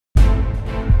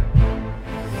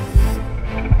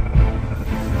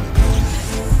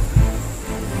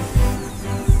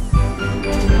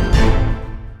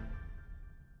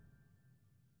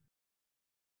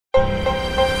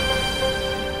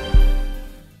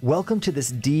Welcome to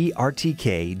this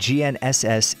D-RTK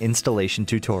GNSS installation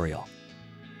tutorial.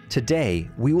 Today,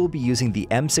 we will be using the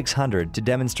M600 to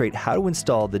demonstrate how to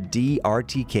install the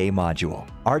D-RTK module.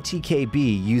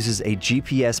 RTKB uses a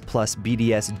GPS plus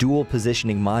BDS dual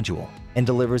positioning module and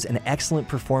delivers an excellent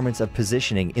performance of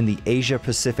positioning in the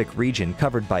Asia-Pacific region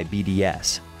covered by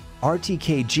BDS.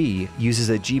 RTKG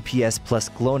uses a GPS plus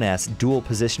GLONASS dual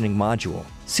positioning module,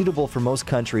 suitable for most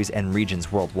countries and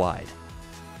regions worldwide.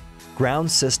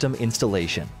 Ground system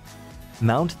installation.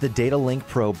 Mount the DataLink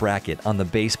Pro bracket on the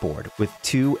baseboard with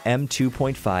two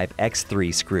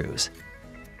M2.5x3 screws.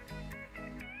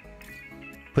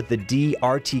 Put the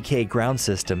D-RTK ground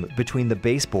system between the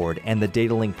baseboard and the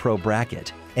DataLink Pro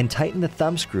bracket and tighten the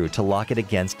thumb screw to lock it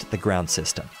against the ground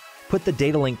system. Put the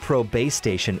DataLink Pro base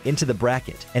station into the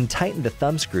bracket and tighten the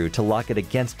thumb screw to lock it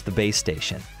against the base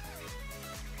station.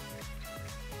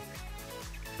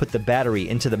 Put the battery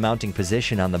into the mounting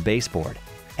position on the baseboard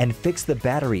and fix the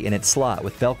battery in its slot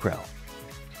with Velcro.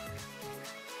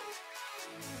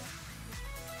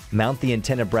 Mount the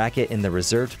antenna bracket in the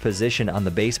reserved position on the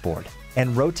baseboard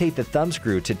and rotate the thumb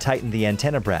screw to tighten the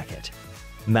antenna bracket.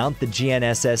 Mount the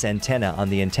GNSS antenna on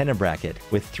the antenna bracket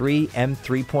with three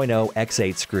M3.0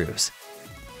 x8 screws.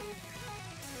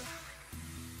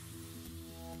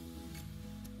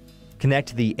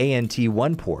 Connect the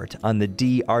ANT1 port on the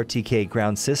D-RTK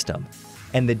ground system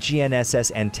and the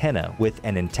GNSS antenna with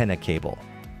an antenna cable.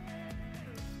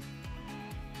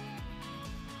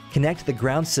 Connect the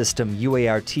ground system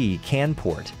UART CAN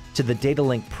port to the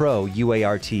DataLink Pro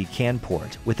UART CAN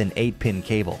port with an 8-pin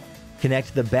cable.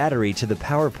 Connect the battery to the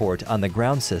power port on the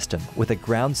ground system with a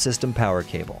ground system power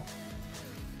cable.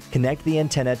 Connect the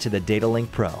antenna to the DataLink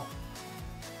Pro.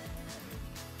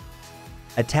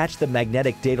 Attach the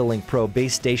magnetic DataLink Pro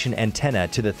base station antenna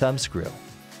to the thumb screw.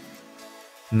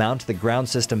 Mount the ground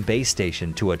system base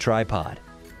station to a tripod.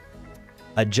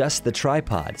 Adjust the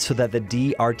tripod so that the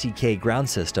D-RTK ground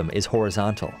system is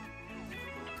horizontal.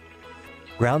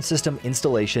 Ground system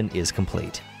installation is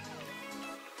complete.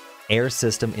 Air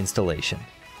system installation.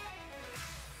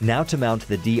 Now to mount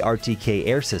the D-RTK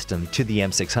air system to the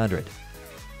M600.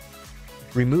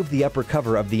 Remove the upper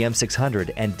cover of the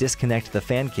M600 and disconnect the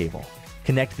fan cable.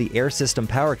 Connect the air system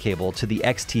power cable to the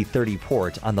XT30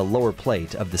 port on the lower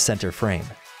plate of the center frame.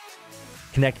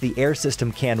 Connect the air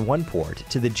system CAN 1 port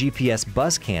to the GPS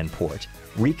bus CAN port,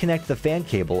 reconnect the fan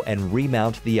cable and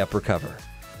remount the upper cover.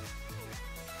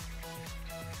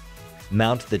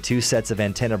 Mount the two sets of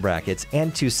antenna brackets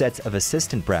and two sets of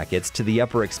assistant brackets to the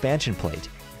upper expansion plate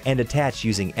and attach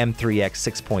using M3X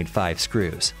 6.5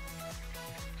 screws.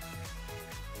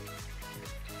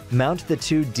 Mount the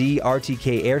two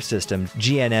D-RTK air system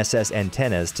GNSS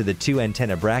antennas to the two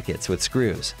antenna brackets with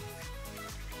screws.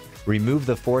 Remove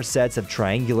the four sets of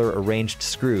triangular arranged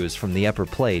screws from the upper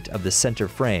plate of the center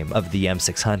frame of the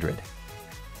M600.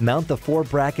 Mount the four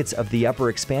brackets of the upper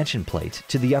expansion plate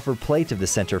to the upper plate of the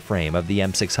center frame of the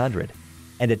M600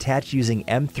 and attach using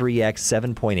M3X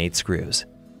 7.8 screws.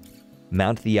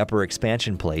 Mount the upper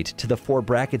expansion plate to the four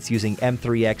brackets using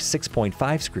M3X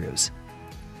 6.5 screws.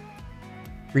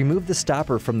 Remove the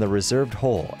stopper from the reserved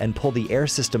hole and pull the air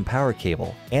system power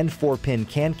cable and 4-pin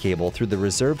CAN cable through the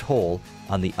reserved hole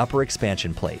on the upper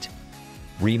expansion plate.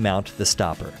 Remount the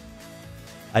stopper.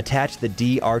 Attach the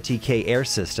D-RTK air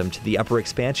system to the upper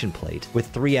expansion plate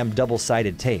with 3M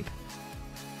double-sided tape.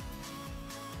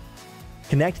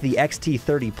 Connect the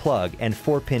XT30 plug and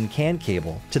 4-pin CAN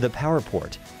cable to the power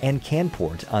port and CAN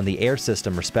port on the air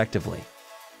system respectively.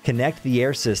 Connect the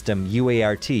air system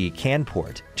UART CAN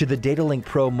port to the DataLink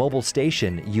Pro mobile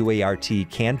station UART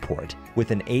CAN port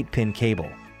with an 8-pin cable.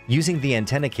 Using the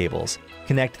antenna cables,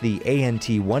 connect the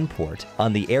ANT1 port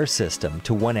on the air system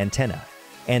to one antenna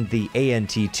and the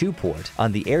ANT2 port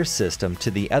on the air system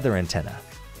to the other antenna.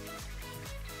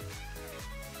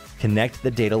 Connect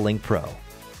the DataLink Pro.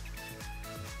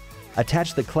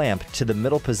 Attach the clamp to the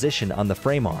middle position on the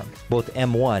frame arm, both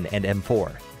M1 and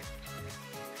M4.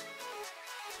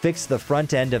 Fix the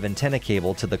front end of antenna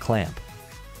cable to the clamp.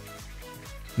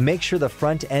 Make sure the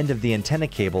front end of the antenna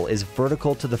cable is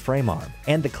vertical to the frame arm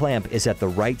and the clamp is at the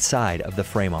right side of the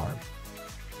frame arm.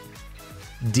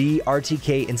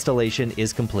 D-RTK installation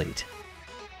is complete.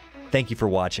 Thank you for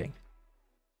watching.